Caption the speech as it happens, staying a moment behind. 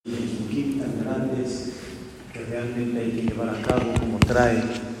pesukim tan grandes que realmente hay que llevar a cabo, como trae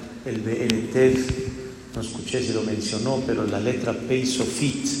el Be'eretev. No escuché si lo mencionó, pero la letra Pei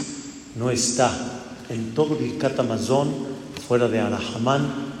Sofit no está en todo Birkat Hamazon, fuera de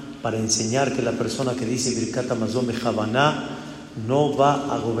Arahamán, para enseñar que la persona que dice Birkat Hamazon Bejabaná no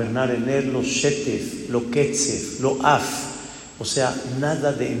va a gobernar en él lo Shetef, lo Ketzef, lo Af, o sea,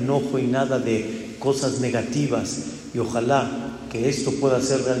 nada de enojo y nada de cosas negativas, y ojalá que esto pueda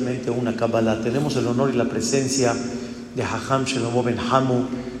ser realmente una Kabbalah. Tenemos el honor y la presencia de Jajam Shlomo Benhamu,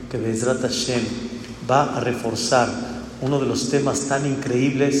 que Be'ezrat Hashem va a reforzar uno de los temas tan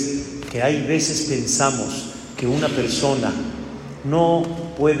increíbles que hay veces pensamos que una persona no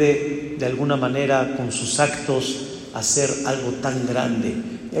puede de alguna manera con sus actos hacer algo tan grande.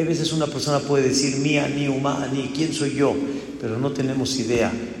 Y hay veces una persona puede decir mi ani, uma ani, ¿quién soy yo? Pero no tenemos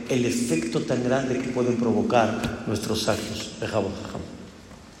idea el efecto tan grande que pueden provocar nuestros actos.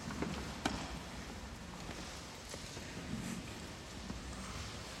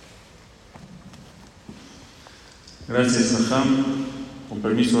 Gracias, Jajam. Con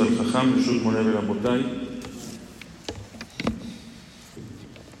permiso del Jajam, Reshut Moreh Berabotay.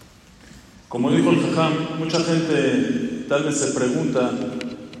 Como dijo el Jajam, mucha gente tal vez se pregunta,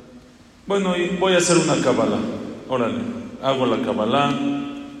 bueno, y voy a hacer una Kabbalah. Órale, hago la Kabbalah,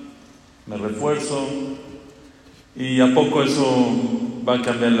 me refuerzo, y ¿a poco eso va a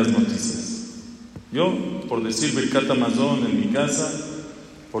cambiar las noticias? Yo, por decir Birkat Hamazon en mi casa,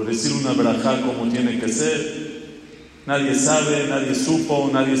 por decir una brajá como tiene que ser, nadie sabe, nadie supo,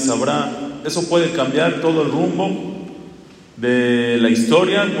 nadie sabrá. Eso puede cambiar todo el rumbo de la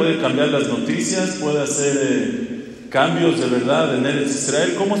historia, puede cambiar las noticias, puede hacer cambios de verdad en Eretz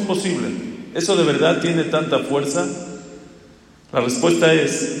Israel. ¿Cómo es posible? ¿Eso de verdad tiene tanta fuerza? La respuesta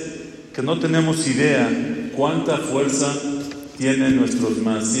es que no tenemos idea cuánta fuerza tienen nuestros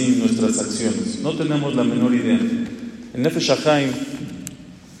maasim, nuestras acciones. No tenemos la menor idea. El Nefesh HaChaim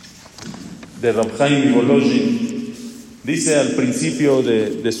de Rab Chaim Volozhin dice al principio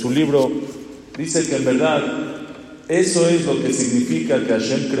de su libro, dice que en verdad eso es lo que significa que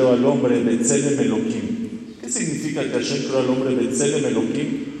Hashem creó al hombre Betzelem Elohim. ¿Qué significa que Hashem creó al hombre Betzelem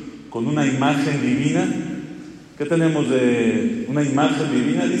Elohim? Con una imagen divina. ¿Qué tenemos de una imagen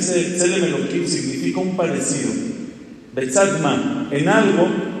divina? Dice Betzelem Elohim significa un parecido. Betzadma, en algo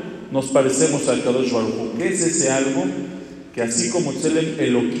nos parecemos al Kadosh Baruj Hu. ¿Qué es ese algo? Que así como Betzelem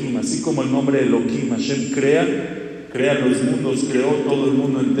Elohim, así como el nombre Elohim, Hashem crea los mundos, creó todo el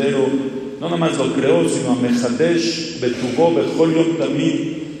mundo entero. No nada más lo creó, sino a Mechadesh, Betubo, Bechol Yom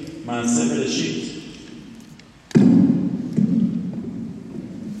Tamid, Maaseh Bereshit.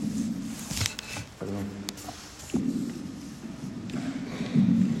 Perdón.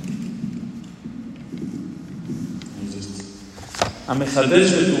 A Mechadesh,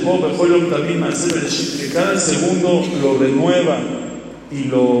 Betubo, Bechol Yom Tamid, Maaseh Bereshit, que cada segundo lo renueva y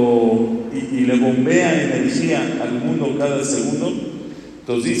le bombea energía al mundo cada segundo.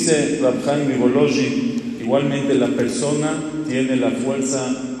 Entonces dice Rab Chaim Volozhin, igualmente la persona tiene la fuerza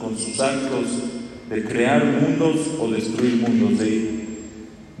con sus actos de crear mundos o destruir mundos,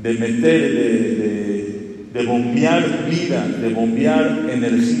 de meter, de bombear vida, de bombear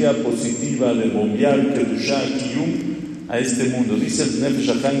energía positiva, de bombear Kedushá, Kiyum a este mundo. Dice el Nefesh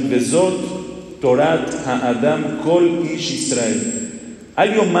HaChaim, Bezot Torat Ha'adam Kol Ish Israel.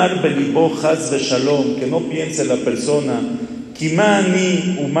 Al Yomar Belibo Chaz Veshalom, que no piense la persona, Kima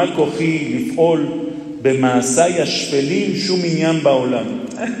ani uma kochi lif'ol b'maasai hashpelim shum inyan ba'olam.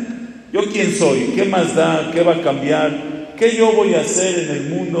 ¿Yo quién soy? ¿Qué más da? ¿Qué va a cambiar? ¿Qué yo voy a hacer en el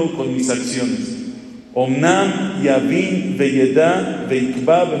mundo con mis acciones? Omnam yavin veyeda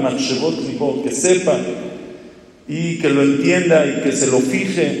veikba b'machshevot libo, que sepa y que lo entienda y que se lo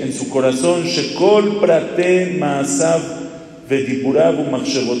fije en su corazón. Shekol prate maasav vediburav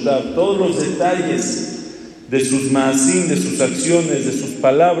u'machshevotav, todos los detalles de sus maasim, de sus acciones, de sus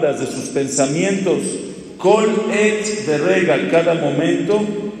palabras, de sus pensamientos, kol et berrega, cada momento,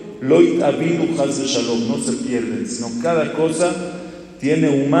 loit avinu chas v'shalom, no se pierden, sino cada cosa tiene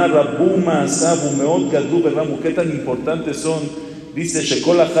umar, rabu, maasav, umeot, gadu, berramu. ¿Qué tan importantes son? Dice,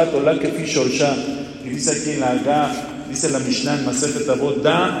 shekol achat ola kefi shorsha, y dice aquí en la Agá, dice la Mishnah en Masechet Avot,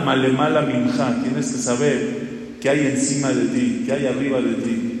 da malemala mincha, tienes que saber qué hay encima de ti, qué hay arriba de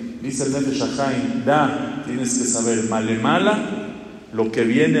ti. Dice el Nefesh HaChaim, da, tienes que saber, malemala, lo que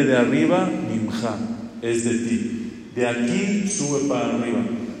viene de arriba, mimja, es de ti. De aquí sube para arriba.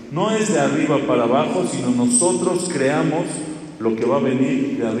 No es de arriba para abajo, sino nosotros creamos lo que va a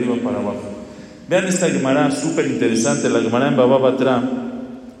venir de arriba para abajo. Vean esta Gemara súper interesante, la Gemara en Baba Batra,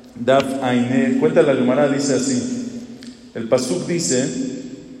 Daf Aine, cuenta la Gemara, dice así. El pasuk dice,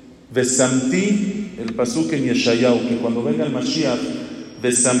 Vesamti, el pasuk en Yeshayahu, que cuando venga el Mashiach,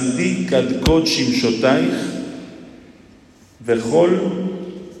 Vesamti kadkot shimshotaich, vechol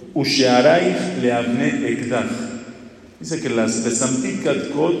ushearaich leavne ekdach. Dice que las Vesamti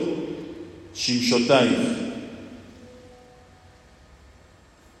kadkot shimshotaich.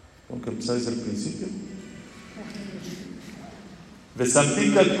 Tengo que empezar desde el principio. Vesamti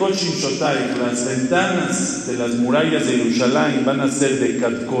kadkot shimshotaich, las ventanas de las murallas de Jerusalén van a ser de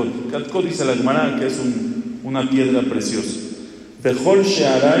kadkot. Kadkot dice la Gemara que es una piedra preciosa. Vechol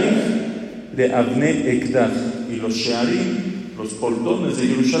shearaich leavne ekdach. Y los shearim, los portones de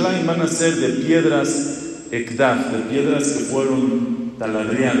Jerusalén, van a ser de piedras ekdach, de piedras que fueron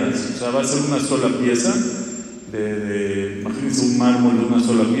taladreadas. O sea, va a ser una sola pieza, imagínense un mármol de una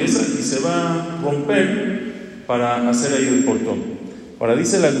sola pieza, y se va a romper para hacer ahí el portón. Ahora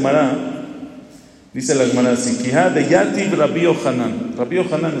dice la Gemara así, Kihá de Yativ Rabbi Yohanan. Rabbi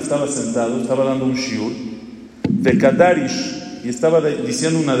Yohanan estaba sentado, estaba dando un shiur, de Kadarish, y estaba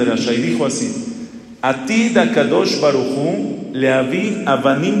diciendo una derasha, y dijo así, Atid HaKadosh Baruch Hu leavi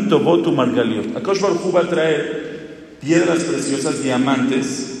avanim tovot umargaliot. HaKadosh Baruch Hu va a traer piedras preciosas,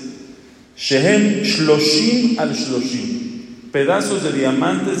 diamantes, shehem shloshim al shloshim, pedazos de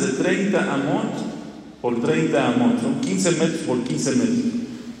diamantes de 30 amot por 30 amot, son 15 metros por 15 metros.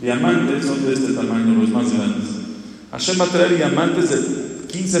 Diamantes son de este tamaño, los más grandes. Hashem va a traer diamantes de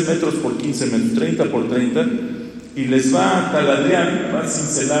 15 metros por 15 metros, 30 por 30, y les va a taladrear, va a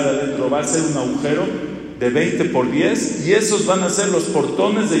cincelar adentro, va a hacer un agujero de 20 por 10, y esos van a ser los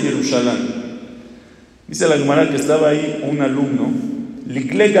portones de Jerusalén. Dice la Gemara que estaba ahí un alumno,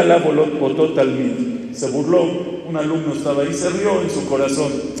 Likle Galá Botot Talmid, se burló, un alumno estaba ahí, se rió en su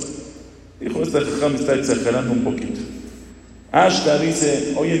corazón. Dijo, este jajam está exagerando un poquito. Ashta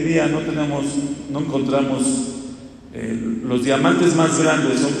dice, hoy en día no encontramos, los diamantes más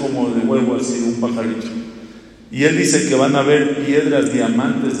grandes son como de huevo así, un pajarito. Y él dice que van a haber piedras,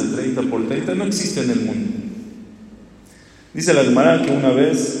 diamantes de 30 por 30, no existe en el mundo. Dice la Gemara que una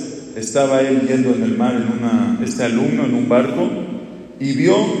vez estaba él yendo en el mar, este alumno en un barco, y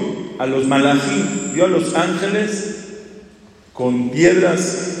vio a los malachim, vio a los ángeles con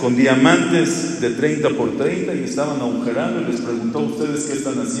piedras, con diamantes de 30 por 30, y estaban agujerando, y les preguntó, ¿ustedes qué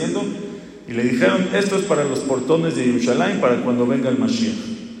están haciendo? Y le dijeron, esto es para los portones de Jerusalén, para cuando venga el Mashiach.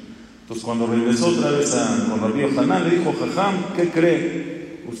 Entonces cuando regresó otra vez con Rabbi Yohanan, le dijo, Jajam, ¿qué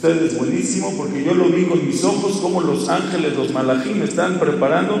cree? Usted es buenísimo, porque yo lo vi con mis ojos, como los ángeles, los malachim, están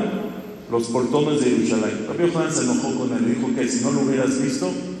preparando los portones de Jerusalén. Rabbi Yohanan se enojó con él, le dijo que si no lo hubieras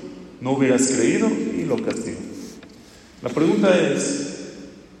visto, no hubieras creído, y lo castigó. La pregunta es,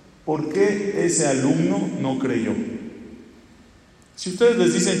 ¿por qué ese alumno no creyó? Si ustedes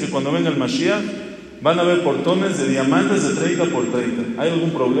les dicen que cuando venga el Mashiach van a haber portones de diamantes de 30 por 30, ¿hay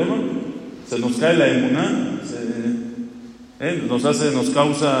algún problema? ¿Se nos cae la emuná? Nos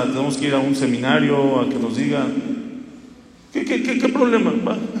causa, tenemos que ir a un seminario a que nos diga, ¿qué problema?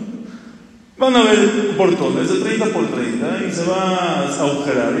 Van a haber portones de 30 por 30 y se va a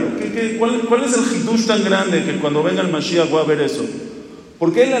agujerar. ¿Cuál es el hidush tan grande que cuando venga el Mashiach va a haber eso?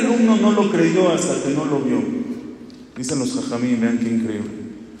 ¿Por qué el alumno no lo creyó hasta que no lo vio? Dicen los jajamim, vean qué increíble.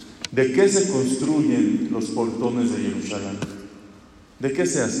 ¿De qué se construyen los portones de Jerusalén? ¿De qué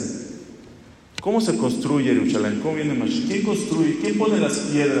se hacen? ¿Cómo se construye Jerusalén? ¿Cómo viene Mashiach? ¿Quién construye? ¿Quién pone las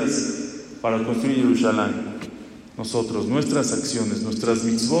piedras para construir Jerusalén? Nosotros, nuestras acciones, nuestras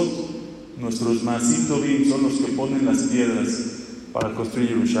mitzvot, nuestros maasim tovim son los que ponen las piedras para construir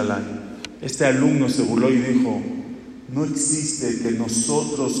Jerusalén. Este alumno se burló y dijo, no existe que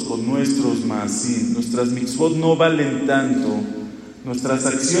nosotros con nuestros maasim, nuestras mitzvot no valen tanto, nuestras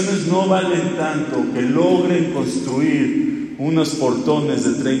acciones no valen tanto que logren construir unos portones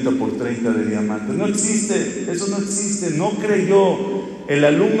de 30 por 30 de diamantes. No existe, eso no existe, no creyó. El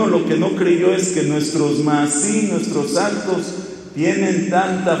alumno lo que no creyó es que nuestros maasim, nuestros actos, tienen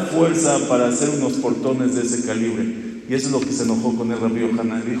tanta fuerza para hacer unos portones de ese calibre. Y eso es lo que se enojó con el Rabbi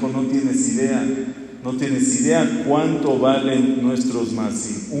Yohanan. Dijo, no tienes idea cuánto valen nuestros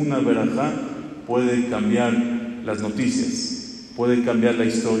maasim. Una verajá puede cambiar las noticias, puede cambiar la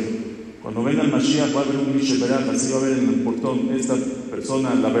historia. Cuando venga el Mashiach va a haber un Misheberaj, así va a haber en el portón esta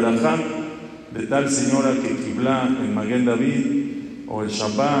persona, la verajá de tal señora que quiblá en Maguen David, o el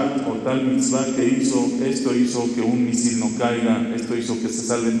Shabat, o tal mitzvah que hizo, esto hizo que un misil no caiga, esto hizo que se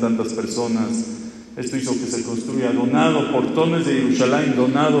salven tantas personas, esto hizo que se construya, donado, portones de Jerusalén,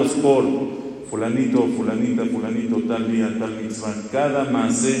 donados por fulanito, fulanita, fulanito, tal día, tal mitzvah. Cada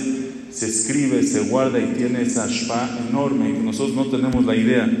maaseh se escribe, se guarda y tiene esa ashpa enorme, que nosotros no tenemos la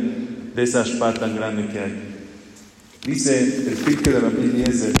idea de esa ashpa tan grande que hay. Dice el Pirkei de Rabbi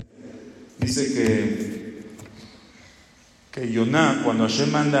Eliezer, Dice que Yoná, cuando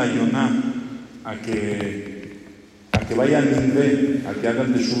Hashem manda a Yoná a que vaya a Nínive, a que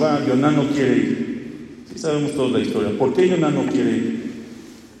hagan Teshuvá, Yoná no quiere ir. Sí sabemos toda la historia. ¿Por qué Yoná no quiere ir?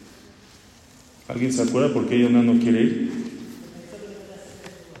 ¿Alguien se acuerda por qué Yoná no quiere ir?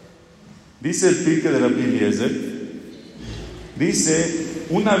 Dice el pique de Rabbi Eliezer, dice,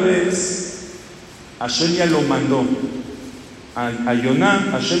 una vez Hashem ya lo mandó a Yoná,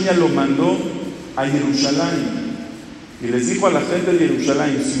 Hashem ya lo mandó a Jerusalén y les dijo a la gente de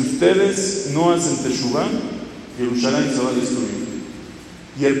Jerusalén, si ustedes no hacen Teshuvá, Jerusalén se va a destruir.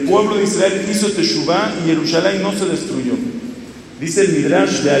 Y el pueblo de Israel hizo Teshuvá y Jerusalén no se destruyó. Dice el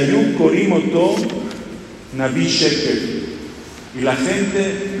Midrash de Ayub Korimoto Naví Sheker, y la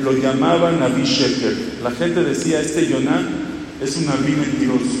gente lo llamaba Naví Sheker. La gente decía, este Yoná es un naví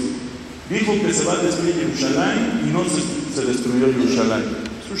mentiroso. Dijo que se va a destruir Jerusalén y no se destruyó Jerusalén.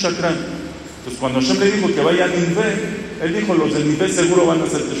 Es un shakrán. Entonces cuando Hashem le dijo que vaya a Nínive, él dijo, los de Nínive seguro van a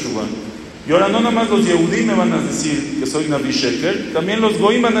hacer Teshuvá. Y ahora no nada más los Yehudí me van a decir que soy Naví Sheker, también los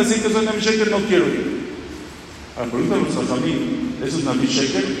Goim van a decir que soy Naví Sheker, no quiero ir. Ahora pregúntale a los Jajamim, ¿eso es Naví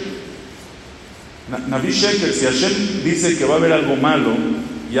Sheker? Naví Sheker, si Hashem dice que va a haber algo malo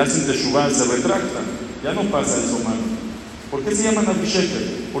y hacen Teshuvá, se retractan, ya no pasa eso malo. ¿Por qué se llama Naví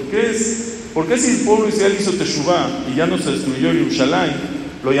Sheker? ¿Por qué si el pueblo de Israel hizo Teshuvá y ya no se destruyó Jerusalén,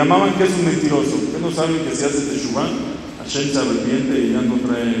 lo llamaban que es un mentiroso? ¿Por qué no saben que si hace Teshuvá, Hashem se arrepiente y ya no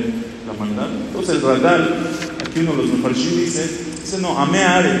trae la maldad? Entonces el Radal, aquí uno de los Mefarshim dice no, Amé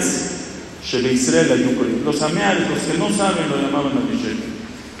Aretz, Shebe Israel Ayukorim. Los Amé Aretz, los que no saben, lo llamaban Naví Sheker.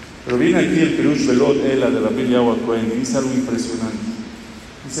 Pero viene aquí el Pirush Velot Ela de Rabs Yaakov Nacach y dice algo impresionante.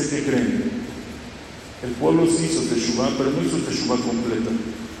 Dice, ¿qué creen? El pueblo sí hizo Teshuvá, pero no hizo Teshuvá completa.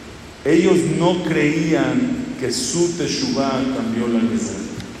 Ellos no creían que su Teshuvá cambió la Gezerá.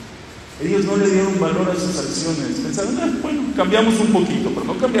 Ellos no le dieron valor a sus acciones. Pensaron, bueno, cambiamos un poquito, pero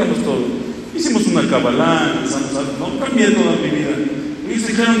no cambiamos todo. Hicimos una Kabbalah, empezamos a... No cambié toda mi vida. Ellos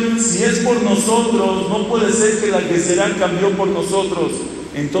dijeron, si es por nosotros, no puede ser que la Gezerá cambió por nosotros.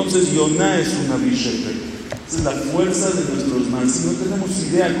 Entonces Yoná es una Naví Sheker. Esa es la fuerza de nuestros masí. No tenemos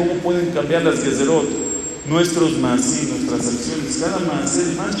idea cómo pueden cambiar las Gezerot. Nuestros masí, nuestras acciones. Cada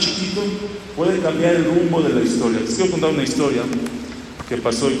masí más chiquito puede cambiar el rumbo de la historia. Les quiero contar una historia que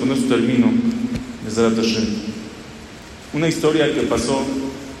pasó y con eso termino. Una historia que pasó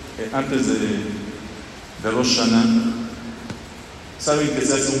antes de Rosh Hashanah. Saben que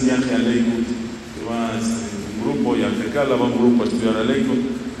se hace un viaje a Leikut, que va un grupo y al Tekala va un grupo a estudiar a Leikut.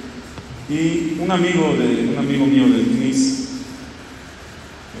 Y un amigo mío del CNIS,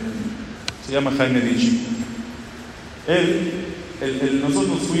 se llama Jaime Dichi. Nosotros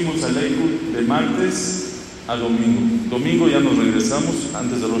nos fuimos a Leikut de martes a domingo. Domingo ya nos regresamos,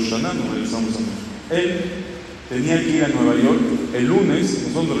 antes de Rosh Hashanah nos regresamos a México. Él tenía que ir a Nueva York el lunes,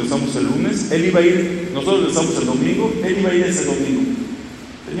 nosotros regresamos el lunes, él iba a ir, nosotros regresamos el domingo, él iba a ir ese domingo.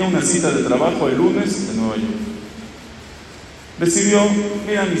 Tenía una cita de trabajo el lunes en Nueva York. Decidió,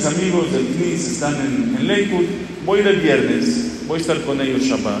 mira, mis amigos del CNIS están en Leikut, voy a ir el viernes, voy a estar con ellos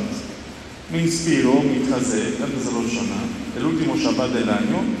Shabat. Me inspiro, mi chazé, antes de Rosh Hashanah, el último Shabat del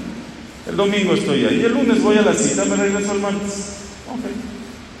año. El domingo estoy ahí, el lunes voy a la cita, me regreso el martes. Okay.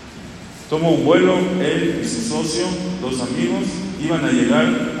 Tomó un vuelo, él y su socio, dos amigos, iban a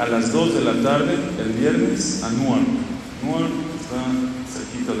llegar a las 2 de la tarde el viernes a Newark. Newark está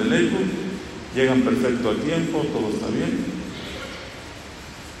cerquita de Leikut, llegan perfecto a tiempo, todo está bien.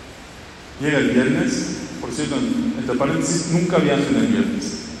 Llega el viernes, por cierto, entre paréntesis, nunca viajen el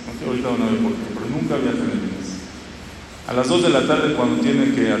viernes. Okay, ahorita van a ver por qué, pero nunca viajen el viernes. A las 2 de la tarde, cuando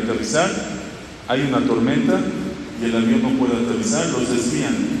tienen que aterrizar, hay una tormenta y el avión no puede aterrizar, los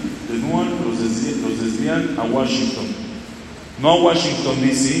desvían de Newark, los desvían a Washington. No a Washington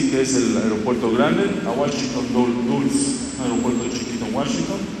DC, que es el aeropuerto grande, a Washington Dulles, un aeropuerto chiquito en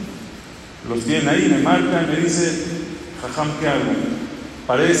Washington. Los tienen ahí, me marcan, me dice, jajam, ¿qué hago?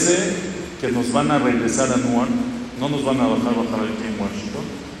 Parece que nos van a regresar a Newark, no nos van a bajar aquí en Washington,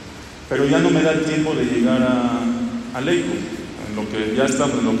 pero ya no me da tiempo de llegar a Leikut. En lo que ya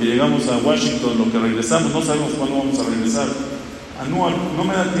estamos, en lo que llegamos a Washington, en lo que regresamos, no sabemos cuándo vamos a regresar a Newark, no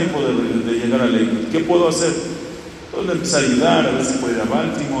me da tiempo de llegar a Leikut. ¿Qué puedo hacer? Entonces le empecé a ayudar, a ver si puede ir a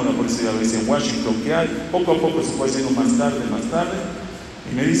Baltimore, a ver si en Washington, ¿qué hay? Poco a poco se fue haciendo más tarde,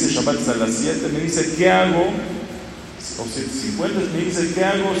 y me dice, Shabat es a las 7, me dice, ¿qué hago? O si puedes, me dice, ¿qué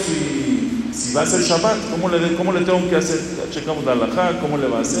hago si va a ser Shabat? ¿Cómo le tengo que hacer? Checamos la halajá, ¿cómo le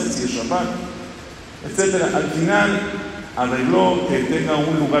va a hacer si es Shabat? Etcétera. Al final arregló que tenga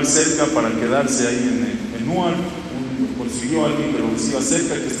un lugar cerca para quedarse ahí en Newark, consiguió a alguien que lo reciba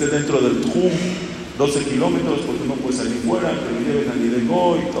cerca, que esté dentro del Tjum, 12 kilómetros, porque no puede salir fuera, que lo lleven a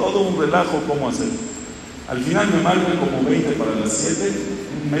Nidegó y todo un relajo, cómo hacer. Al final me marcan como 20 para las 7,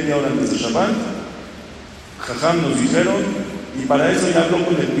 media hora antes de Shabat. Jajam nos dijeron, y para eso ya habló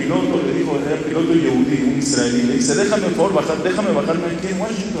con el piloto, le dijo, era el piloto yehudí, un israelí, le dice, déjame bajarme aquí en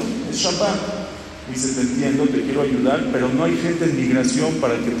Washington, es Shabat. Dice, te entiendo, te quiero ayudar, pero no hay gente en migración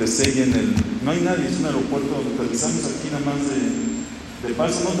para que te sellen no hay nadie, es un aeropuerto donde aterrizamos aquí nada más de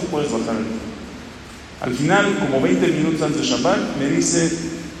paso, no te puedes bajar aquí. Al final, como 20 minutos antes de Shabat, me dice,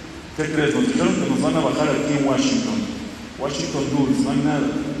 ¿qué crees? Nos dijeron que nos van a bajar aquí en Washington Dulce, no hay nada.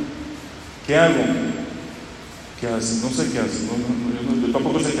 ¿Qué hago? ¿Qué haces? No sé qué haces, yo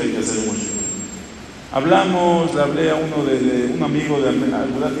tampoco sé qué hay que hacer en Washington. Hablamos, le hablé a un amigo de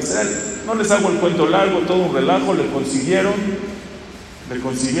Agudat Israel, no les hago el cuento largo, todo un relajo, le consiguieron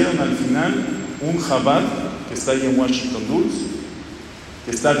al final un Shabat que está ahí en Washington Dulce,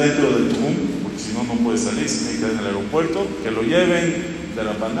 que está dentro del Tjum, porque si no, no puede salir, se tiene que quedar en el aeropuerto, que lo lleven de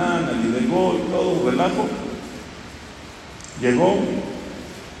la banana, Lidegó, y todo un relajo. Llegó,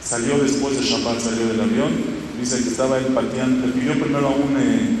 salió después de Shabat, salió del avión, dice que estaba él pateando, le pidió primero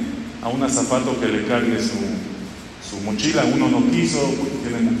a un azafato que le cargue su mochila, uno no quiso, porque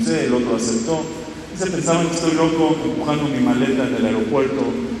tiene museo, el otro aceptó. Dice, pensaban que estoy loco empujando mi maleta en el aeropuerto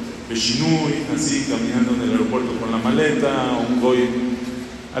de Shinui, así, caminando en el aeropuerto con la maleta, un goy.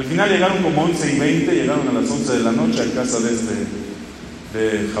 Al final llegaron como 11:20, llegaron a las 11 de la noche a casa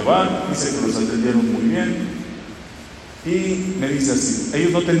de Jabat, dice que los atendieron muy bien, y me dice así,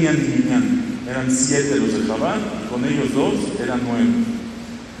 ellos no tenían ni minyan, eran 7 los de Jabat, y con ellos 2 eran 9.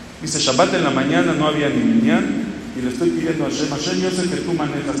 Dice, Shabbat en la mañana no había ni minyan, y le estoy pidiendo a Hashem, yo sé que tú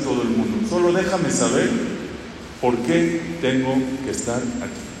manejas todo el mundo, solo déjame saber por qué tengo que estar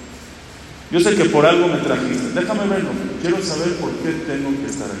aquí. Yo sé que por algo me trajiste, déjame verlo, quiero saber por qué tengo que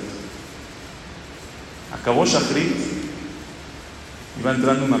estar aquí. Acabó Shachrit, iba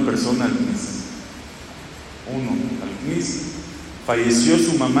entrando una persona al Knis, falleció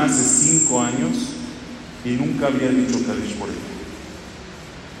su mamá hace 5 años y nunca había dicho Kaddish por ella.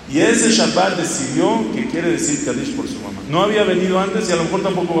 Y ese Shabbat decidió que quiere decir Kaddish por su mamá. No había venido antes y a lo mejor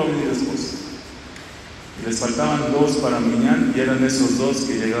tampoco va a venir después. Y les faltaban 2 para Minyan y eran esos 2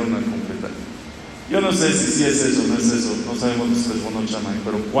 que llegaron a completar. Yo no sé si es eso o no es eso, no sabemos si es bueno o chamán,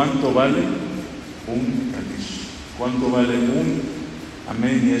 pero ¿cuánto vale un Kaddish? ¿Cuánto vale un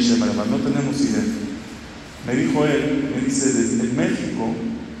Amén y Eshem Arabá? No tenemos idea. Me dijo él, me dice, desde México,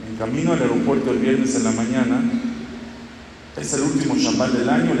 en camino al aeropuerto el viernes en la mañana, es el último Shabbat del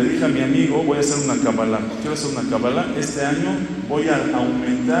año, le dije a mi amigo, voy a hacer una Kabbalah. Quiero hacer una Kabbalah, este año voy a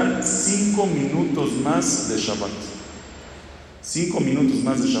aumentar 5 minutos más de Shabbat. 5 minutos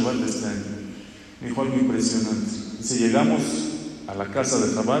más de Shabbat de este año. Me dijo algo impresionante. Dice, llegamos a la casa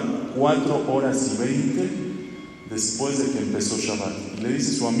de Shabbat 4 horas y 20 después de que empezó Shabbat. Y le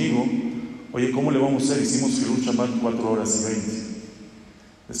dice su amigo, oye, ¿cómo le vamos a hacer? Hicimos Hilul Shabbat 4 horas y 20.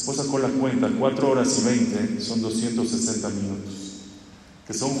 Después sacó la cuenta, 4 horas y 20 son 260 minutos,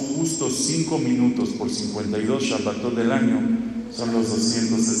 que son justos 5 minutos por 52 Shabbatot del año, son los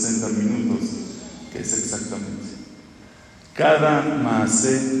 260 minutos, que es exactamente. Cada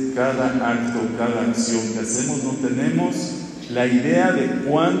maasé, cada acto, cada acción que hacemos, no tenemos la idea de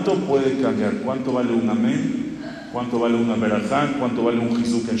cuánto puede cambiar, cuánto vale un amén, cuánto vale una verajá, cuánto vale un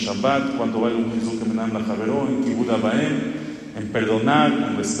jizuk en Shabbat, cuánto vale un jizuk en Menam la Javeró, en Kibud Abaem, en perdonar,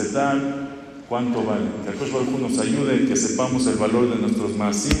 en respetar, cuánto vale. Que Akadosh Baruj Hu nos ayude, que sepamos el valor de nuestros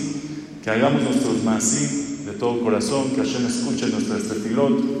maasim, que hagamos nuestros maasim de todo corazón, que Hashem escuche nuestras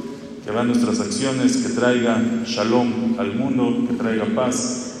tefilot, que vean nuestras acciones, que traiga shalom al mundo, que traiga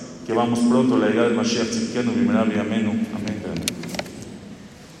paz, que vamos pronto a la llegada del Mashiach Tzidkenu, Bimerav Yamenu. Amén.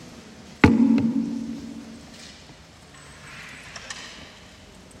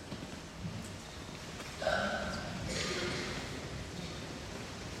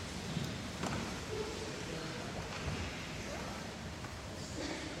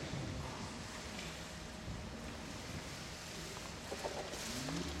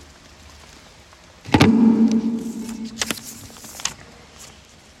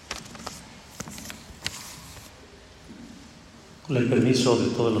 Con el permiso de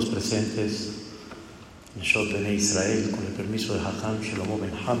todos los presentes, Neshot Bnei Israel, con el permiso de Jajam Shlomo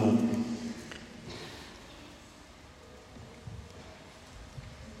Benhamu,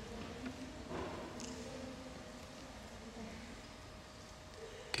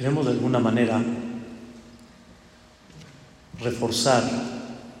 queremos de alguna manera reforzar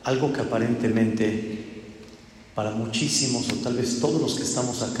algo que aparentemente para muchísimos o tal vez todos los que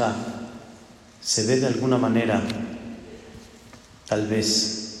estamos acá se ve de alguna manera tal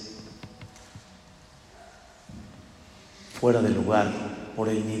vez fuera de lugar por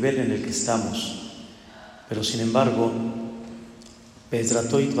el nivel en el que estamos, pero sin embargo,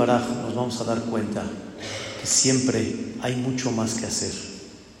 Be'ezrato Yitbaraj nos vamos a dar cuenta que siempre hay mucho más que hacer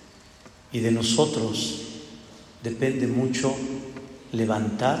y de nosotros depende mucho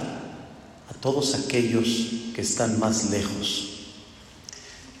levantar a todos aquellos que están más lejos.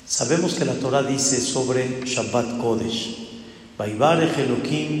 Sabemos que la Torah dice sobre Shabbat Kodesh: Vaibarech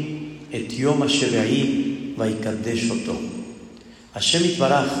Elokim et Yom HaShevi'i Vaikadesh Oto. Hashem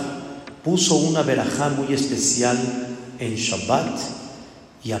Yitbaraj puso una verajá muy especial en Shabbat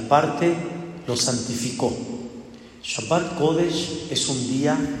y aparte lo santificó. Shabbat Kodesh es un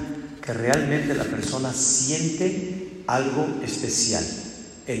día que realmente la persona siente algo especial.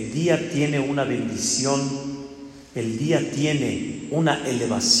 El día tiene una bendición, el día tiene una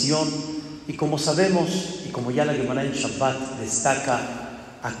elevación, y como sabemos, y como ya la Gemara en Shabbat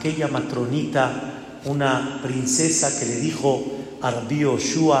destaca, aquella matronita, una princesa que le dijo a Rabbi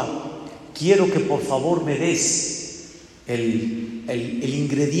Yoshua: quiero que por favor me des el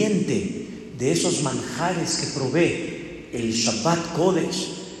ingrediente de esos manjares que probé el Shabbat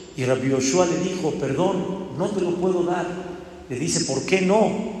Kodesh. Y Rabbi Yoshua le dijo: perdón, no te lo puedo dar. Le dice: ¿por qué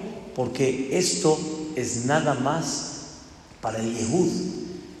no? Porque esto es nada más para el Yehud.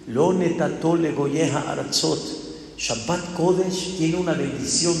 Lo netato le goyeha aratzot. Shabbat Kodesh tiene una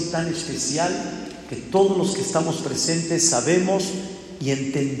bendición tan especial que todos los que estamos presentes sabemos y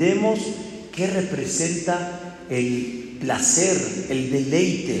entendemos qué representa el placer, el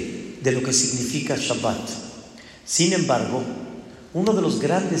deleite de lo que significa Shabbat. Sin embargo, uno de los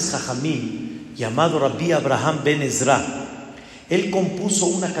grandes jajamim, llamado Rabbi Abraham ben Ezra, él compuso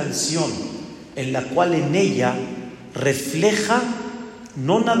una canción en la cual en ella refleja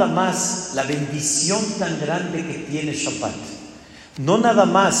no nada más la bendición tan grande que tiene Shabbat, no nada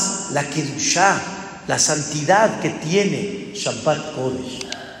más la kedushá, la santidad que tiene Shabbat Kodesh,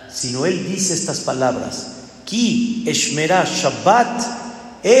 sino él dice estas palabras: Ki eshmerá Shabbat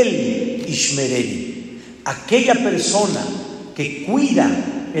el ishmereni. Aquella persona que cuida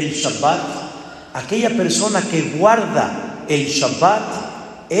el Shabbat, aquella persona que guarda el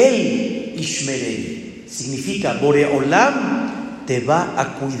Shabbat, el ishmereni. Significa Boreolam te va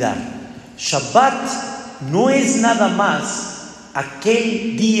a cuidar. Shabbat no es nada más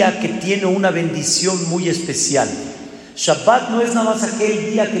aquel día que tiene una bendición muy especial. Shabbat no es nada más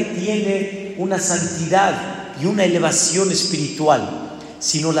aquel día que tiene una santidad y una elevación espiritual,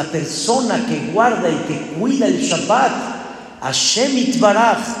 sino la persona que guarda y que cuida el Shabbat, Hashem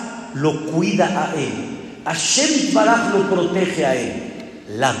Yitbaraj lo cuida a él, Hashem Yitbaraj lo protege a él.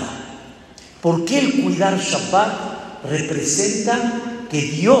 Lama. ¿Por qué el cuidar Shabbat representa que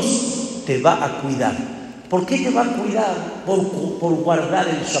Dios te va a cuidar? ¿Por qué te va a cuidar? Por guardar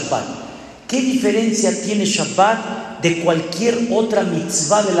el Shabbat. ¿Qué diferencia tiene Shabbat de cualquier otra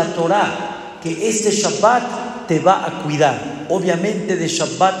mitzvah de la Torah? Que este Shabbat te va a cuidar. Obviamente de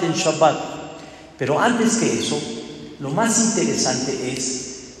Shabbat en Shabbat. Pero antes que eso, lo más interesante es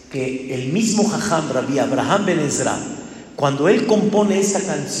que el mismo Jajam Rabbi Abraham ben Ezra, cuando él compone esta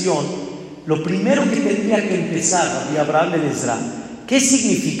canción, lo primero que tendría que empezar Rabbi Abraham ben Ezra, ¿qué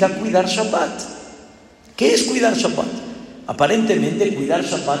significa cuidar Shabbat? ¿Qué es cuidar Shabbat? Aparentemente cuidar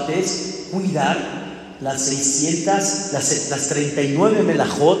Shabbat es cuidar las 39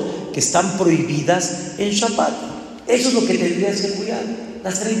 melajot que están prohibidas en Shabbat. Eso es lo que tendrías que cuidar,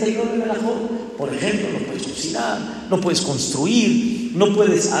 las 39 melajot. Por ejemplo, no puedes cocinar, no puedes construir, no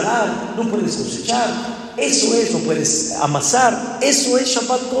puedes arar, no puedes cosechar. Eso es, no puedes amasar. Eso es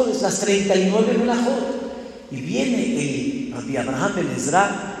Shabbat Kodesh, las 39 melajot. Y viene el Rabbi Abraham ben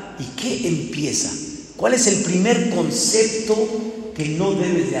Ezra, ¿y qué empieza? ¿Cuál es el primer concepto que no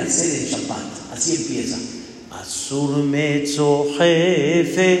debes de hacer en Shabbat? Así empieza: Asur metzo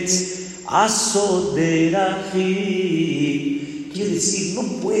hefetz asoderachi. Quiere decir, no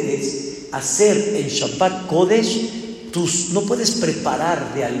puedes hacer en Shabbat Kodesh, no puedes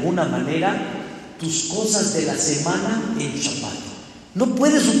preparar de alguna manera tus cosas de la semana en Shabbat. No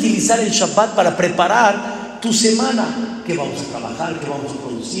puedes utilizar el Shabbat para preparar tu semana. ¿Qué vamos a trabajar? ¿Qué vamos a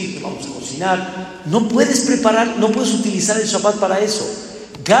producir? ¿Qué vamos a cocinar? No puedes preparar, no puedes utilizar el Shabbat para eso.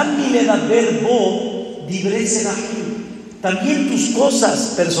 Gam miledaber bo divrei serachim. También tus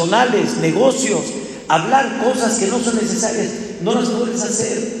cosas personales, negocios, hablar cosas que no son necesarias, no las puedes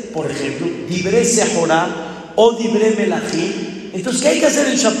hacer. Por ejemplo, divrei sehorá o divrei melachim. Entonces, ¿qué hay que hacer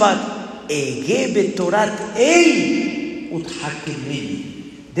en Shabbat? Ege betorat el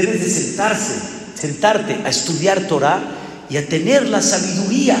uthakemeni. Debes de sentarte a estudiar Torah y a tener la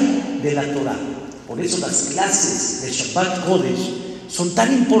sabiduría de la Torah. Por eso las clases de Shabbat Kodesh son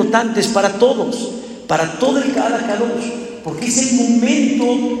tan importantes para todos, para todo el Kahal Kadosh, porque es el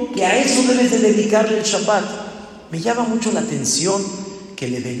momento que a eso debes de dedicarle el Shabbat. Me llama mucho la atención que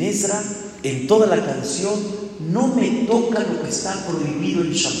el Eben Ezra en toda la canción no me toca lo que está prohibido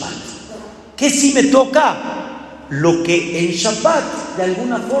en Shabbat. ¿Qué sí me toca? Lo que en Shabbat de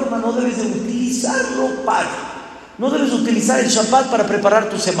alguna forma no debes de utilizarlo para. No debes utilizar el Shabbat para preparar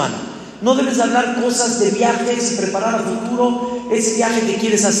tu semana. No debes hablar cosas de viajes y preparar a futuro ese viaje que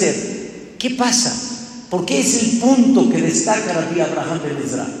quieres hacer. ¿Qué pasa? ¿Por qué es el punto que destaca Rabbi Abraham ben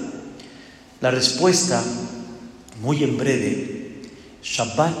Ezra? La respuesta, muy en breve,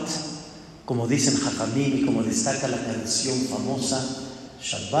 Shabbat, como dicen Jajamim y como destaca la canción famosa,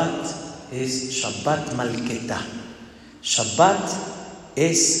 Shabbat es Shabbat Malketá. Shabbat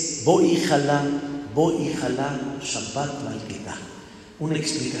es Bo'ijala, Shabbat Malketá. Una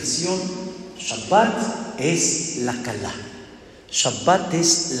explicación: Shabbat es la Kalá, Shabbat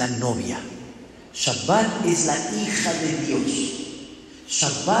es la novia, Shabbat es la hija de Dios,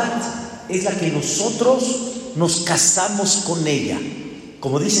 Shabbat es la que nosotros nos casamos con ella.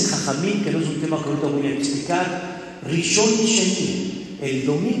 Como dicen Jajamim, que no es un tema que ahorita voy a explicar, Rishon y Sheni, el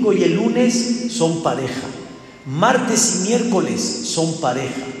domingo y el lunes son pareja, martes y miércoles son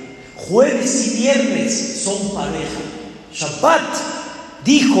pareja, jueves y viernes son pareja. Shabbat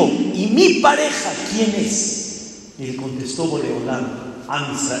dijo: ¿y mi pareja quién es? Y le contestó Boreolam: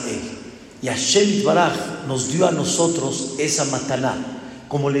 Am Israel. Y Hashem Yitbaraj nos dio a nosotros esa mataná,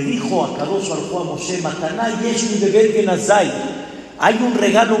 como le dijo a Kadosh Baruj Hu a Moshe: Mataná yeshli bebet genazai. Hay un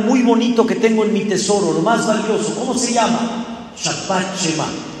regalo muy bonito que tengo en mi tesoro, lo más valioso. ¿Cómo se llama? Shabbat Shema.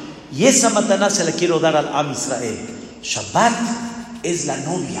 Y esa mataná se la quiero dar al Am Israel. Shabbat es la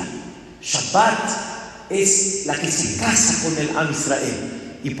novia, Shabbat es la que se casa con el Am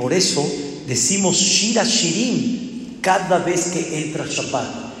Israel. Y por eso decimos Shira Shirim cada vez que entra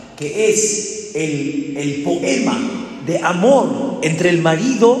Shabbat, que es el poema de amor entre el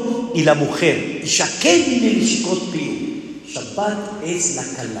marido y la mujer. Shabbat es la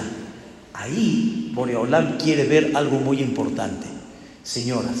Kalá. Ahí Boreolam quiere ver algo muy importante.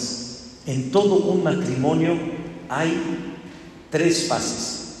 Señoras, en todo un matrimonio hay 3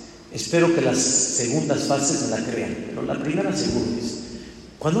 fases. Espero que las segundas fases me la crean, pero la primera seguro es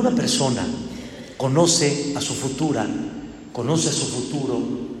cuando una persona conoce a su futura, conoce a su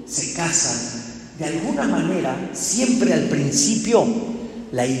futuro, se casan. De alguna manera, siempre al principio,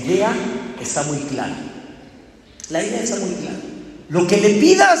 la idea está muy clara. La idea está muy clara. Lo que le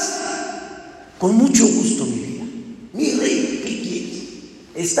pidas, con mucho gusto, mi vida. Mi rey, ¿qué quieres?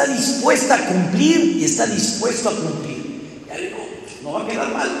 Está dispuesta a cumplir y está dispuesto a cumplir. Ya digo, no va a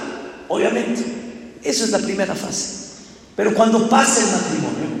quedar mal, obviamente. Eso es la primera fase. Pero cuando pasa el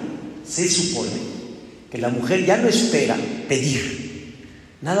matrimonio, se supone que la mujer ya no espera pedir,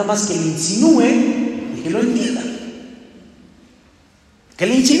 nada más que le insinúe y que lo entienda. Que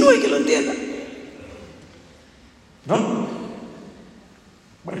le insinúe y que lo entienda. ¿No?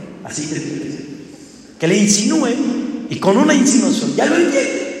 Bueno, así que le insinúe y con una insinuación ya lo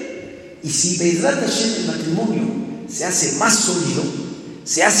entiende. Y si Be'ezrat Hashem el matrimonio se hace más sólido,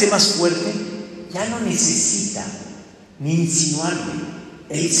 se hace más fuerte, ya no necesita ni insinuarle.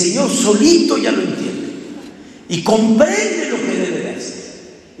 El Señor solito ya lo entiende y comprende lo que debe de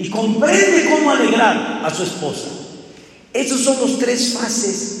hacer y comprende cómo alegrar a su esposa. Esos son los 3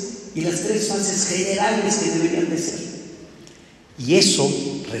 fases y las 3 fases generales que deberían de ser. Y eso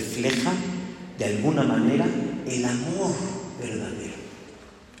refleja de alguna manera el amor verdadero,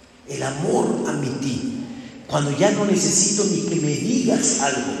 el amor a mi ti. Cuando ya no necesito ni que me digas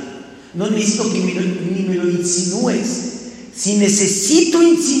algo, no necesito que ni me lo insinúes. Si necesito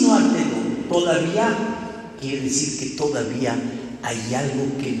insinuártelo todavía, quiere decir que todavía hay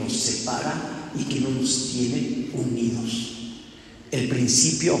algo que nos separa y que no nos tiene unidos. El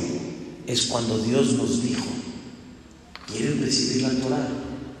principio es cuando Dios nos dijo: ¿quieren recibir la Torah?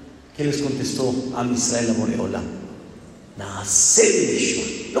 ¿Qué les contestó a Israel a Boreolam?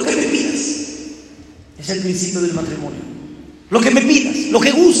 Lo que me pidas. Es el principio del matrimonio. Lo que me pidas, lo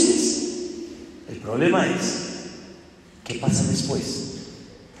que gustes. El problema es, ¿qué pasa después?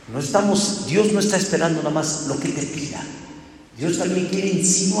 Dios no está esperando nada más lo que te pida. Dios también quiere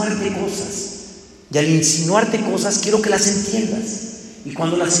insinuarte cosas. Y al insinuarte cosas, quiero que las entiendas. Y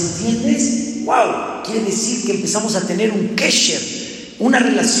cuando las entiendes, ¡wow! Quiere decir que empezamos a tener un kesher, una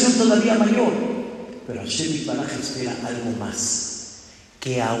relación todavía mayor. Pero Hashem Yitbaraj espera algo más.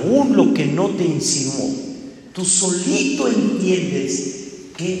 Que aún lo que no te insinuó, tú solito entiendes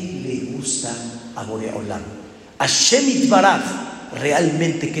qué le gusta a Boreolam. Hashem Yitbaraj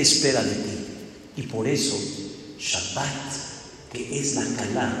realmente qué espera de ti. Y por eso Shabbat que es la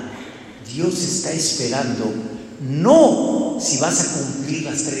Kalá, Dios está esperando no si vas a cumplir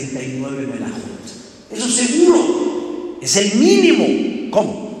las 39 melajot. Eso seguro, es el mínimo.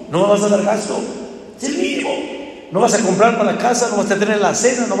 ¿Cómo? ¿No me vas a dar gasto? Es el mínimo. No vas a comprar para la casa, no vas a tener la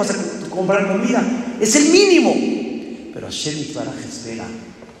cena, no vas a comprar comida. Es el mínimo. Pero Hashem Yitbaraj espera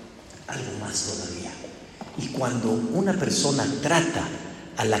algo más todavía. Y cuando una persona trata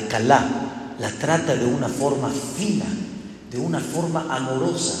a la Kalá, la trata de una forma fina, de una forma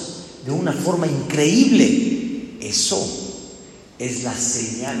amorosa, de una forma increíble, eso es la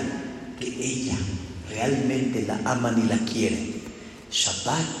señal que ella realmente la aman y la quieren.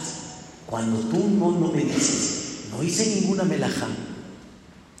 Shabat, cuando tú no me dices, no hice ninguna melajá,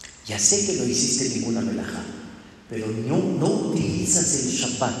 ya sé que no hiciste ninguna melajá, pero no utilizas el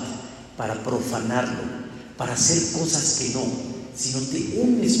Shabat para profanarlo, para hacer cosas que no, sino te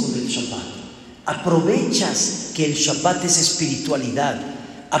unes con el Shabat. Aprovechas que el Shabat es espiritualidad,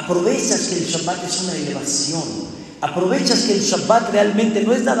 aprovechas que el Shabat es una elevación, aprovechas que el Shabat realmente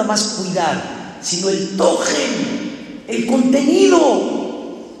no es nada más cuidar, sino el tojen, el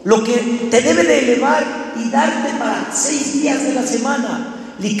contenido, lo que te debe de elevar y darte para 6 días de la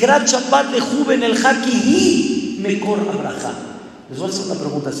semana. Likrat Shabbat lejuven el haki y mekor abraja. Les voy a hacer una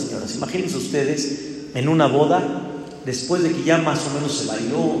pregunta, señoras. Imagínense ustedes en una boda, después de que ya más o menos se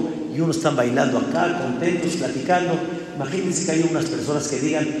bailó y unos están bailando acá, contentos, platicando. Imagínense que hay unas personas que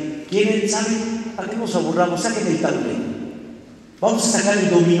digan, ¿quieren, saben? ¿Para qué nos aburramos? Saquen el taule. Vamos a sacar el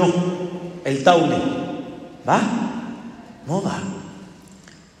dominó, el taule. ¿Va? No va.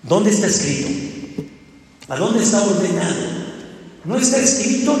 ¿Dónde está escrito? ¿A dónde está ordenado? No está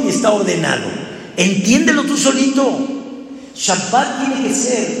escrito ni está ordenado. Entiéndelo tú solito. Shabbat tiene que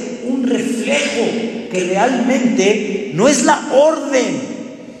ser un reflejo que realmente no es la orden,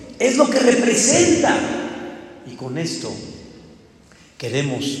 es lo que representa. Y con esto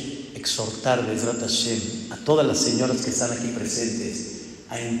queremos exhortar Bezrat Hashem a todas las señoras que están aquí presentes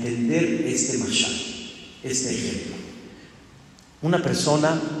a entender este mashal, este ejemplo. Una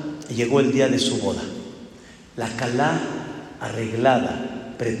persona llegó el día de su boda, la Kalá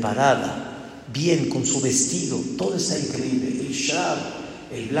arreglada, preparada, bien con su vestido, todo está increíble, el shab,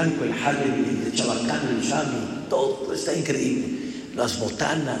 el blanco, el halevi, el chabacán, el shami, todo está increíble, las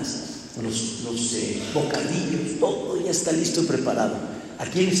botanas, los bocadillos, todo ya está listo y preparado. ¿A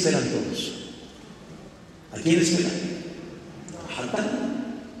quién esperan todos? ¿A quién esperan? Al hatán.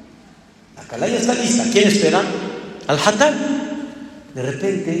 La Kalá ya está lista. ¿A quién esperan? Al hatán. De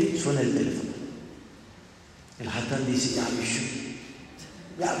repente suena el teléfono. El hatán dice,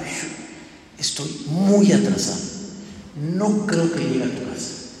 ya Bishu, estoy muy atrasado, no creo que llegue a tu casa,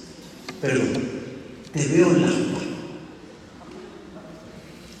 pero te veo en la jupá.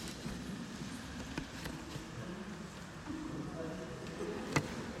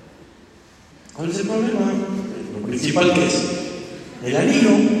 ¿Cuál es el problema? Lo principal que es el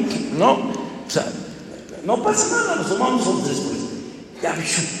anillo, ¿no? O sea, no pasa nada, nos tomamos otros después. Ya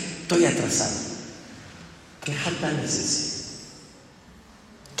Bishu, estoy atrasado. ¿Qué hatán es ese?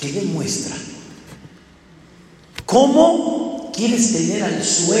 ¿Qué demuestra? ¿Cómo quieres tener al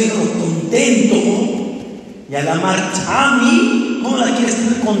suegro contento y a la marchami, cómo la quieres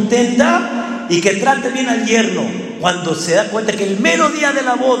tener contenta y que trate bien al yerno cuando se da cuenta que el mero día de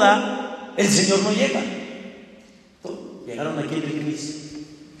la boda el señor no llega? Llegaron aquí en el Cristo,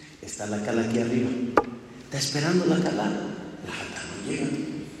 está la Kalá aquí arriba, está esperando la Kalá, la Kalá no llega,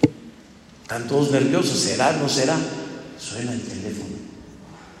 están todos nerviosos, ¿será? ¿No será? Suena el teléfono.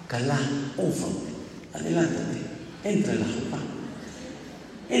 Kalá, un favor, adelántate, entra en la jupá.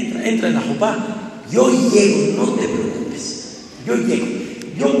 Entra en la jupá. Yo llego, no te preocupes. Yo llego.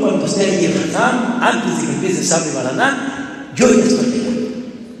 Yo cuando esté ahí en Hatán, antes de que empiece Sabri Baranán, yo ya estoy llegando.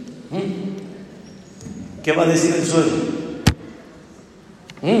 ¿Qué va a decir el suegro?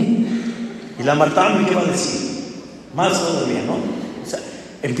 ¿Y la Martami qué va a decir? Más todavía, ¿no? O sea,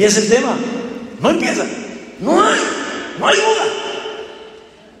 empieza el tema. No empieza. No hay duda.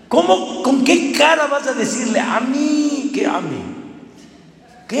 ¿Cómo, con qué cara vas a decirle a mí? ¿Qué a mí?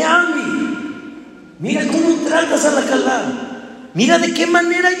 ¿Qué a mí? Mira cómo tratas a la Kalá. Mira de qué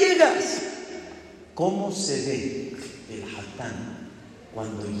manera llegas. ¿Cómo se ve el hatán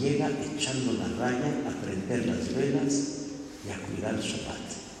cuando llega echando la raya a prender las velas y a cuidar el Shabat?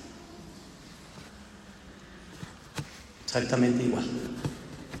 Exactamente igual.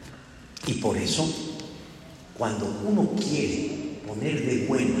 Y por eso, cuando uno quiere poner de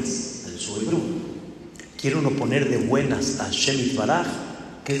buenas al suegro, quiere uno poner de buenas a Hashem Yitbaraj,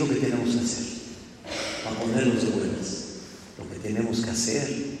 ¿qué es lo que tenemos que hacer? Para ponerlos de buenas, lo que tenemos que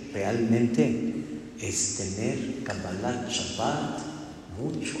hacer realmente es tener Kabbalat Shabbat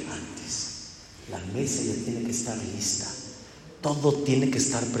mucho antes. La mesa ya tiene que estar lista, todo tiene que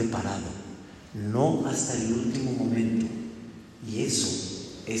estar preparado, no hasta el último momento. Y eso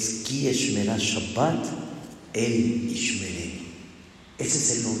es Ki Eshmerah Shabbat El Ishmereni. Ese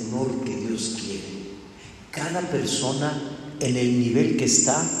es el honor que Dios quiere. Cada persona en el nivel que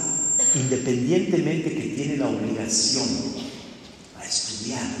está, independientemente que tiene la obligación a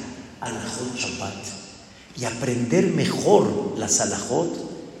estudiar Alajot Shabbat y aprender mejor las Alajot,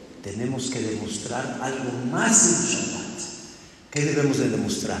 tenemos que demostrar algo más en Shabbat. ¿Qué debemos de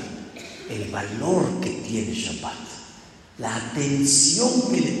demostrar? El valor que tiene Shabbat, la atención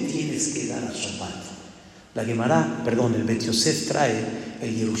que le tienes que dar a Shabbat. La Gemara, el Bet Yosef trae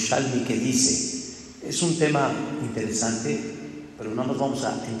el Yerushalmi que dice, es un tema interesante, pero nada más vamos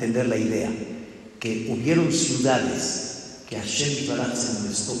a entender la idea, que hubieron ciudades que Hashem Yisbaraj se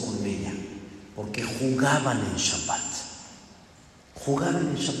molestó con ella, porque jugaban en Shabbat. Jugaban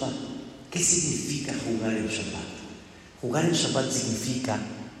en Shabbat. ¿Qué significa jugar en Shabbat? Jugar en Shabbat significa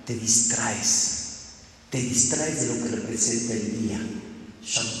te distraes de lo que representa el día.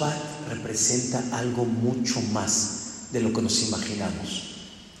 Shabbat representa algo mucho más de lo que nos imaginamos.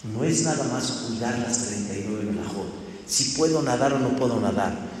 No es nada más cuidar las 39 melajot. Si puedo nadar o no puedo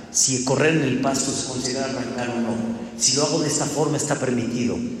nadar. Si correr en el pasto se considera arrancar o no. Si lo hago de esta forma está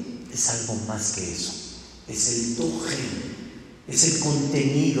permitido. Es algo más que eso. Es el tojen, es el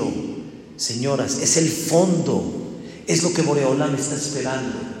contenido, señoras, es el fondo. Es lo que Boreolam está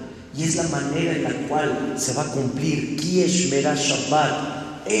esperando. Y es la manera en la cual se va a cumplir Ki Eshmerah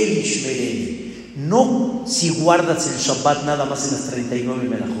Shabbat El Ishmereni. No si guardas el Shabbat nada más en las 39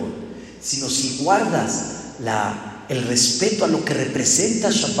 melajot, sino si guardas el respeto a lo que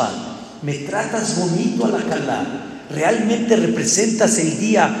representa Shabbat. Me tratas bonito a la Kalá, realmente representas el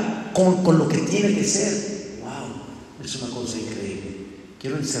día con lo que tiene que ser. ¡Wow! Es una cosa increíble.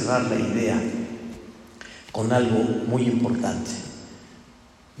 Quiero encerrar la idea con algo muy importante.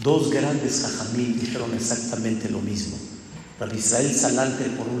 Dos grandes jajamim dijeron exactamente lo mismo. Rabbi Israel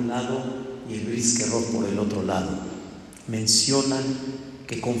Salanter por un lado y el Briskerot por el otro lado. Mencionan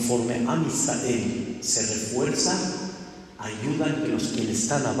que conforme Am Israel se refuerza, ayudan que los quienes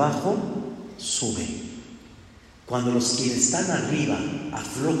están abajo suben. Cuando los quienes están arriba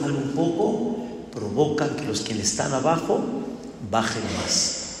aflojan un poco, provocan que los quienes están abajo bajen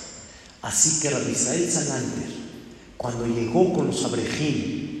más. Así que Rabbi Israel Salanter, cuando llegó con los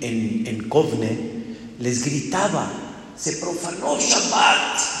Abrejim en Kovne, les gritaba: se profanó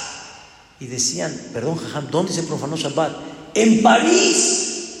Shabbat. Y decían: perdón, jajam, ¿dónde se profanó Shabbat? ¡En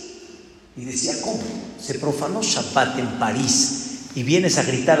París! Y decía: ¿cómo? Se profanó Shabbat en París. ¿Y vienes a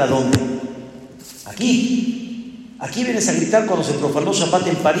gritar a dónde? Aquí. Aquí vienes a gritar cuando se profanó Shabbat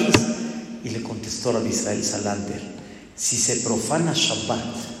en París. Y le contestó Rabbi Israel Salanter: si se profana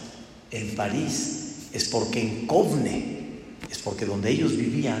Shabbat en París, es porque en Kovne, es porque donde ellos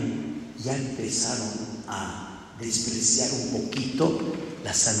vivían, ya empezaron a despreciar un poquito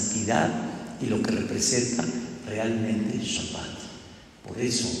la santidad y lo que representa realmente el Shabbat. Por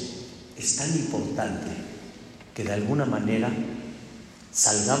eso es tan importante que de alguna manera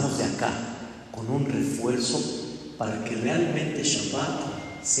salgamos de acá con un refuerzo para que realmente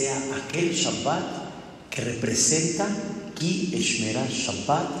Shabbat sea aquel Shabbat que representa Ki Eshmerah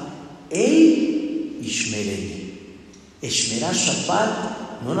Shabbat El Ishmereni. Eshmerah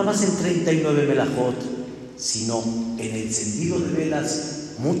Shabbat no nada más en 39 melajot, sino en el encendido de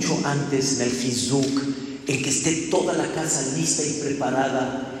velas mucho antes, en el Hizuk, en que esté toda la casa lista y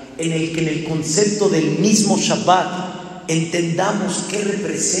preparada, en el que en el concepto del mismo Shabbat entendamos qué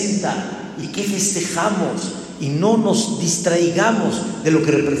representa y qué festejamos y no nos distraigamos de lo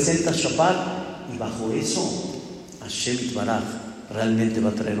que representa Shabbat, y bajo eso Hashem Yisbaraj realmente va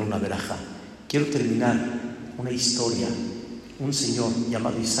a traer una verajá. Quiero terminar una historia. Un señor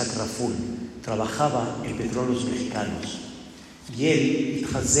llamado Isaac Raful trabajaba en Petróleos Mexicanos y él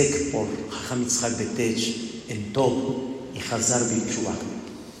Itchazek por Jajam Yitzhak Betech en Tob y Hazar Bichua.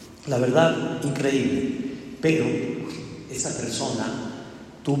 La verdad, increíble. Pero esta persona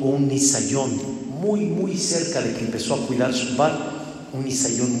tuvo un nisayón muy cerca de que empezó a cuidar Shabbat, un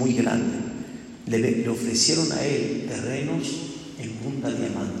nisayón muy grande. Le ofrecieron a él terrenos en Punta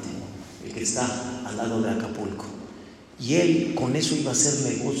Diamante, el que está al lado de Acapulco. Y él con eso iba a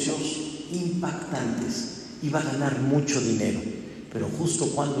hacer negocios impactantes, iba a ganar mucho dinero. Pero justo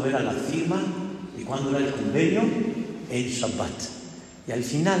cuando era la firma y cuando era el convenio, el Shabbat. Y al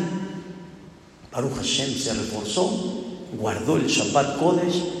final, Baruch Hashem se reforzó, guardó el Shabbat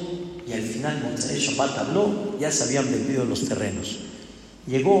Kodesh, y al final, Motzei Shabbat habló, ya se habían vendido los terrenos.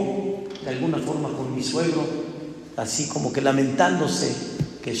 Llegó de alguna forma con mi suegro, así como que lamentándose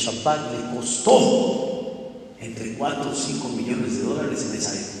que el Shabat le costó entre 4 o 5 millones de dólares en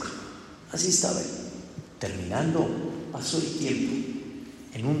esa época. Así estaba él. Terminando, pasó el tiempo.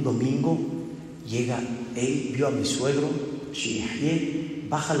 En un domingo llega él, vio a mi suegro,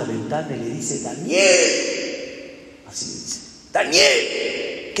 baja la ventana y le dice: Daniel, así le dice: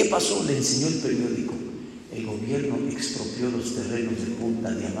 Daniel, ¿qué pasó? Le enseñó el periódico. El gobierno expropió los terrenos de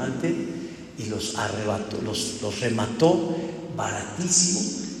Punta Diamante y los arrebató, los remató baratísimo,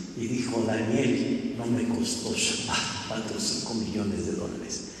 y dijo: Daniel, no me costó Shabat 4 o 5 millones de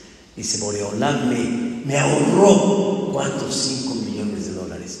dólares. Dice: Boreolán me ahorró 4 o 5 millones de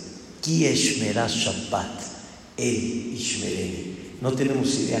dólares. Ki eshmerá Shabat el ishmerene. No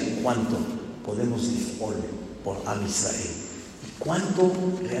tenemos idea cuánto podemos difol por Am Israel y cuánto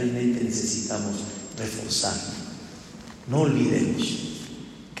realmente necesitamos reforzar. No olvidemos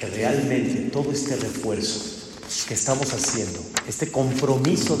que realmente todo este refuerzo que estamos haciendo, este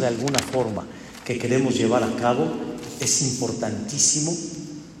compromiso de alguna forma que queremos llevar a cabo, es importantísimo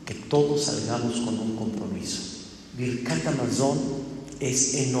que todos salgamos con un compromiso. Birkat Hamazon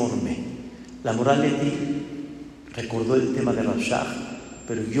es enorme. La moral ética recordó el tema de Rabs Yaakov,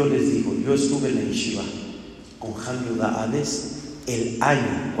 pero yo les digo, yo estuve en la yeshiva con Jajam Yudá Hades el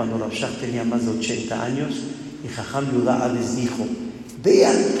año cuando Rabs Yaakov tenía más de 80 años, y Jajam Yudá Hades dijo: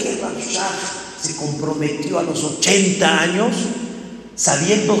 vean que Rabs Yaakov se comprometió a los 80 años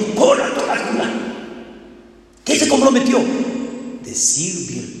sabiendo con la Torah Kula. ¿Qué se comprometió? Decir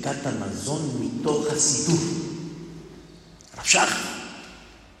Birkat Hamazon mitoch hasidur. Rabs Yaakov,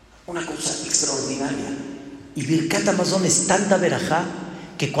 una cosa extraordinaria. Y Birkat Hamazon es tanta verajá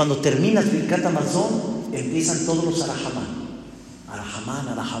que cuando terminas Birkat Hamazon empiezan todos los arahamán. Arahamán,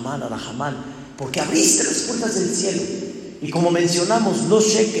 arahamán, arahamán, porque abriste las puertas del cielo. Y como mencionamos, los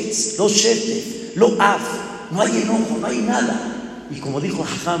shekets, los sheftes, los av, no hay enojo, no hay nada. Y como dijo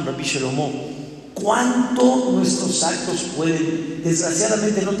Jajam Rabbi Shlomo, ¿cuánto nuestros actos pueden?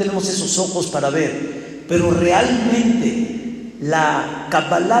 Desgraciadamente no tenemos esos ojos para ver, pero realmente la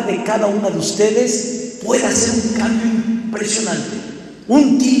Kabbalah de cada una de ustedes puede hacer un cambio impresionante.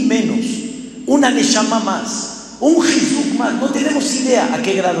 Un til menos, una neshama más, un jizuk más. No tenemos idea a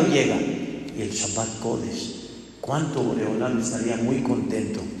qué grado llega. Y el Shabbat Kodesh, cuánto Boreolán estaría muy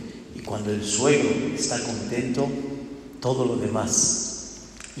contento. Y cuando el suegro está contento, todo lo demás,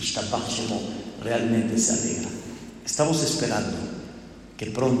 Ishtabach Shemo, realmente se alegra. Estamos esperando que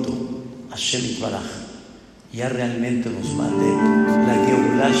pronto Hashem Yitbaraj ya realmente nos mande la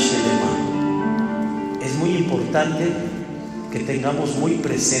Geulah Shelema. Es muy importante que tengamos muy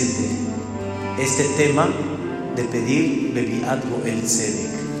presente este tema de pedir Leviat Goel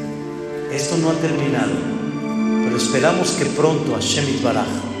Tzedek. Esto no ha terminado, pero esperamos que pronto Hashem Yitbaraj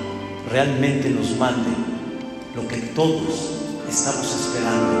realmente nos mande lo que todos estamos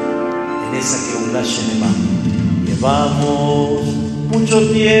esperando en esa Geulah Shelema. Llevamos mucho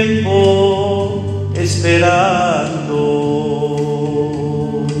tiempo esperando,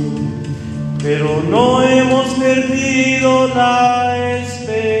 pero no hemos perdido la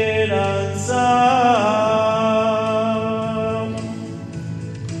esperanza.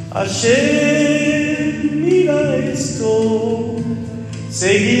 Hashem, mira esto,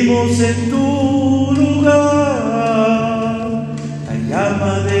 seguimos en tu lugar. La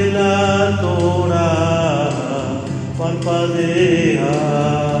llama de la Torah parpadea,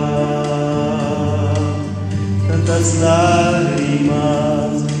 tantas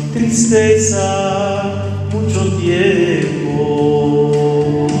lágrimas, tristeza, mucho tiempo.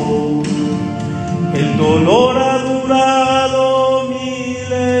 El dolor ha durado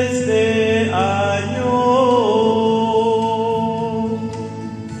miles de años.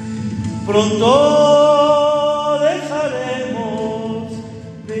 Pronto dejaremos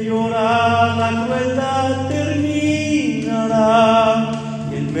de llorar, la crueldad terminará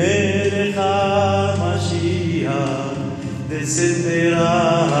y el Melech HaMashiach descenderá.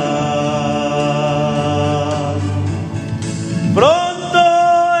 Pronto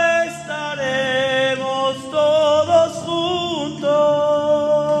estaremos todos juntos,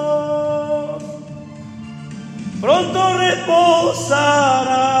 pronto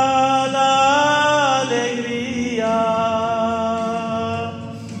reposará la alegría.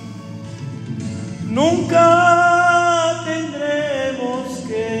 Nunca tendremos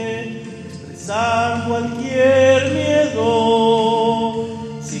que expresar cualquier miedo,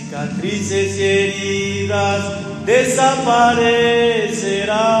 cicatrices y heridas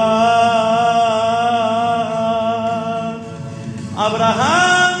desaparecerán.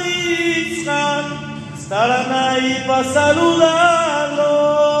 Abraham y Isaac estarán ahí para saludarlo.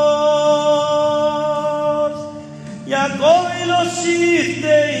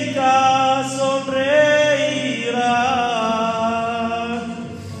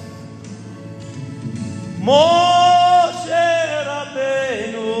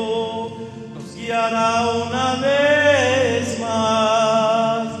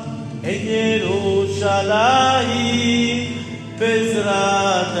 Yerushalayim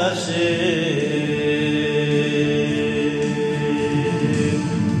Bezrat Hashem.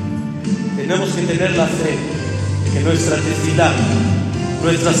 Tenemos que tener la fe que nuestra tefilá,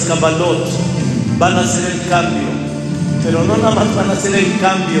 nuestras kabalot van a hacer el cambio, pero no nada más van a hacer el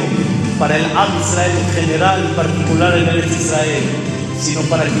cambio para el Am Israel en general, en particular en el Israel, sino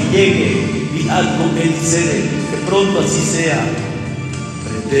para que llegue y algo que dice que pronto así sea.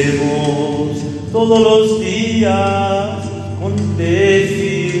 Prendemos todos los días con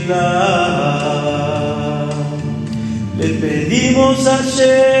tefilá. Le pedimos a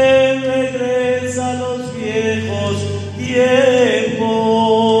Hashem, regresa a los viejos tiempos.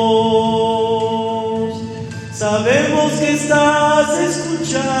 Sabemos que estás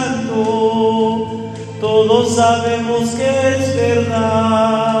escuchando, todos sabemos que es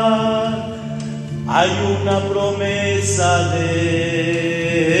verdad. Hay una promesa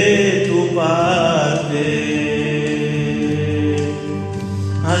de tu parte.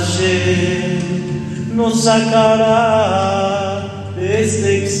 Hashem nos sacará de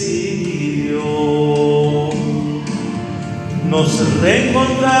este exilio. Nos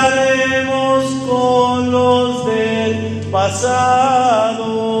reencontraremos con los del pasado.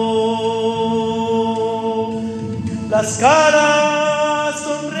 Las caras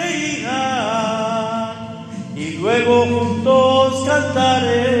sonreirán y luego juntos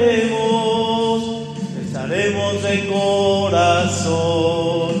cantaremos, estaremos de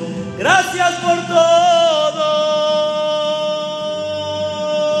corazón. Gracias por todo.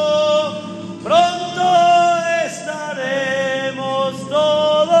 Pronto estaremos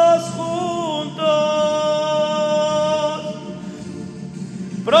todos juntos.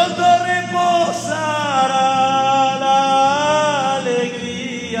 Pronto reposará la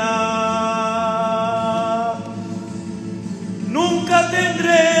alegría. Nunca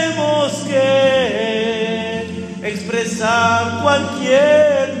tendremos que expresar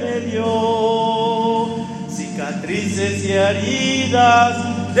cualquier medio. Cicatrices y heridas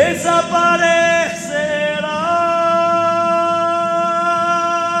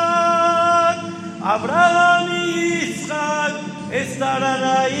desaparecerán. Abraham y Isaac estarán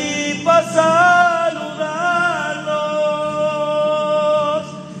ahí para saludarlos.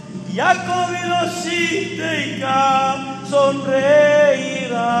 Jacob y los Shiteika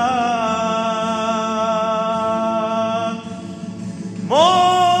sonreirán.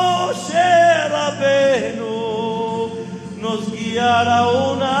 Moshe Rabenu nos guiará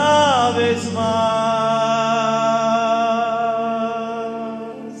una vez más.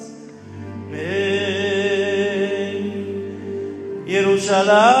 Ven,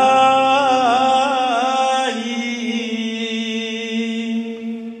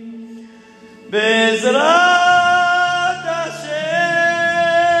 Yerushalayim Bezrat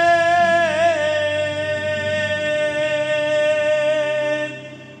Hashem.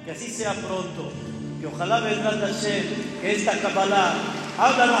 Que así sea pronto. Y ojalá Bezrat Hashem, que esta Kabbalah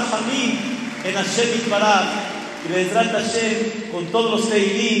habla Rahamim en Hashem Yitbaraj, y Bezrat Hashem con todos los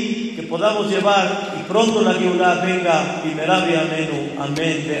Teilim que podamos llevar, y pronto la Geulah venga, y Merabi Amenu,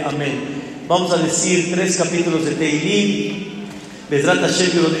 amén, amén. Vamos a decir 3 capítulos de Teilim. Bezrat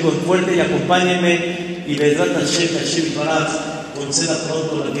Hashem, yo lo digo en fuerte, y acompáñenme, y Bezrat Hashem, Hashem Yitbaraj, conceda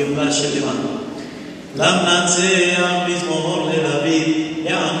pronto la Geulah Shelema. למנצח מזמור לדוד,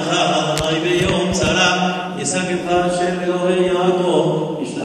 לעמך אדוני ביום צרה, ישגבך השם אלוהי יעקב